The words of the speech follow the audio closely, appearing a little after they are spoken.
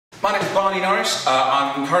My name is Barney Norris.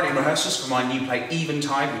 I'm currently in rehearsals for my new play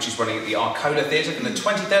EVENTIDE, which is running at the Arcola Theatre from the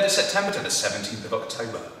 23rd of September to the 17th of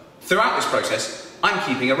October. Throughout this process, I'm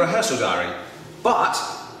keeping a rehearsal diary, but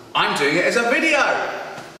I'm doing it as a video!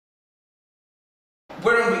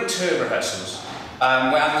 We're on week 2 of rehearsals.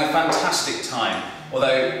 We're having a fantastic time,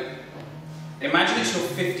 although imagine it's your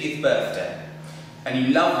 50th birthday and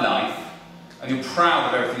you love life and you're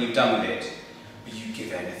proud of everything you've done with it, but you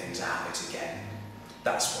give anything to have it again.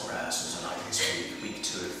 That's what rehearsals are like this week, week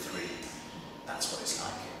 2 of 3. That's what it's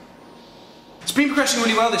like. It's been progressing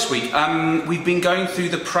really well this week. We've been going through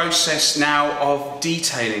the process now of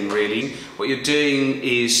detailing, really. What you're doing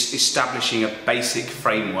is establishing a basic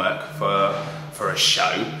framework for a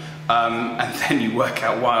show, and then you work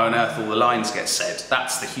out why on earth all the lines get said.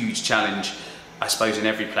 That's the huge challenge, I suppose, in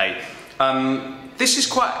every play. This is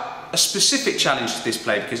quite a specific challenge to this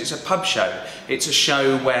play because it's a pub show. It's a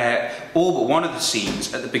show where all but one of the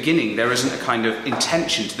scenes at the beginning there isn't a kind of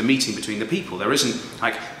intention to the meeting between the people. There isn't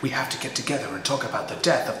like, we have to get together and talk about the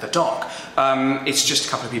death of the dog. It's just a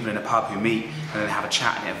couple of people in a pub who meet and then have a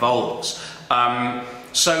chat and it evolves.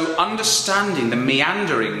 So understanding the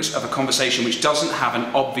meanderings of a conversation which doesn't have an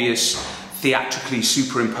obvious theatrically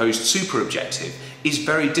superimposed super objective is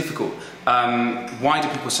very difficult. Why do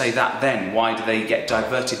people say that then? Why do they get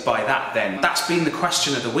diverted by that then? That's been the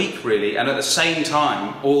question of the week, really, and at the same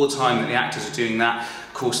time, all the time that the actors are doing that,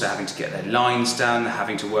 of course they're having to get their lines down, they're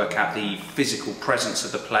having to work out the physical presence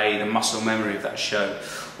of the play, the muscle memory of that show,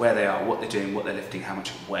 where they are, what they're doing, what they're lifting, how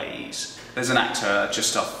much it weighs. There's an actor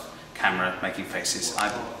just off camera making faces.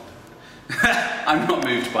 I'm not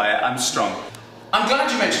moved by it, I'm strong. I'm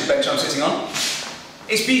glad you mentioned the bench I'm sitting on.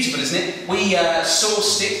 It's beautiful, isn't it? We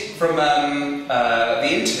sourced it from the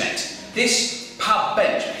internet. This pub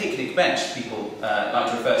bench, picnic bench, people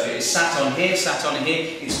like to refer to it, is sat on here,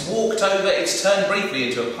 it's walked over, it's turned briefly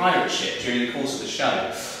into a pirate ship during the course of the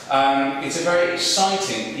show. It's a very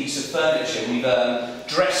exciting piece of furniture. We've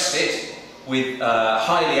dressed it with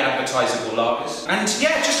highly advertisable lagers. And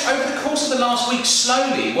yeah, just over the course of the last week,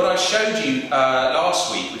 slowly, what I showed you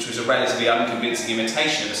last week, which was a relatively unconvincing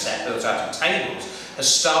imitation of a set built out of tables, has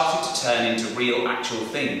started to turn into real, actual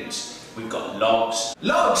things. We've got logs.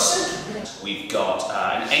 Logs! We've got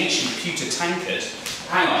an ancient pewter tankard.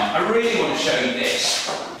 Hang on, I really want to show you this.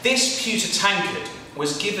 This pewter tankard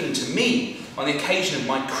was given to me on the occasion of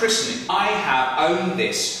my christening. I have owned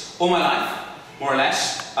this all my life, more or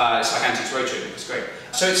less. It's like Antiques Roadshow, it's great.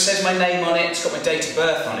 So it says my name on it, it's got my date of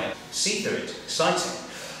birth on it. See through it, exciting.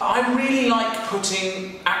 I really like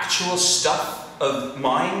putting actual stuff of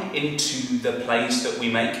mine into the plays that we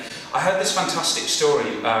make. I heard this fantastic story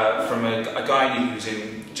from a guy I knew who's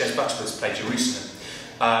in Jez Butterfield's play Rehearsal,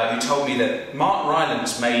 who told me that Mark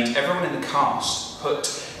Rylance made everyone in the cast put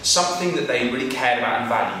something that they really cared about and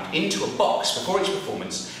valued into a box before each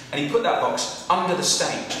performance, and he put that box under the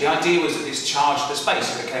stage. The idea was that this charged the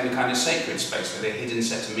space, it became a kind of sacred space with a hidden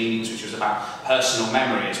set of meanings which was about personal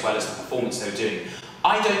memory as well as the performance they were doing.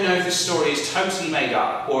 I don't know if this story is totally made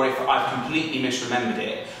up or if I've completely misremembered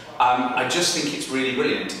it. I just think it's really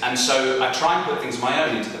brilliant, and so I try and put things of my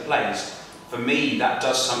own into the plays. For me, that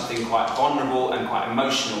does something quite vulnerable and quite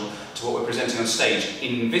emotional to what we're presenting on stage.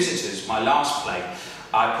 In Visitors, my last play,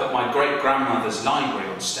 I put my great-grandmother's library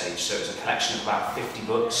on stage, so it's a collection of about 50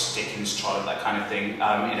 books, Dickens, Trollope, that kind of thing,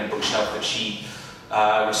 in a bookshelf that she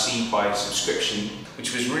received by subscription,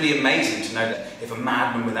 which was really amazing to know that if a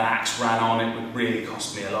madman with an axe ran on, it would really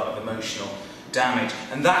cost me a lot of emotional damage.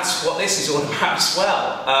 And that's what this is all about as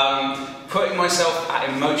well, putting myself at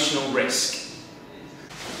emotional risk.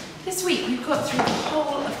 This week we've got through the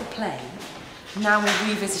whole of the play. Now we're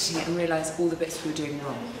revisiting it and realise all the bits we were doing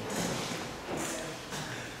wrong.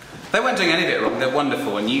 They weren't doing any of it wrong, they're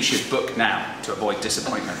wonderful, and you should book now to avoid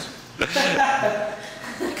disappointment.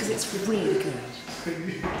 Because it's really good.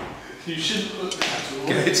 You shouldn't book now to avoid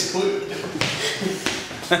Good. disappointment.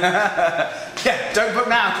 Yeah, don't book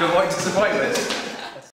now to avoid disappointment.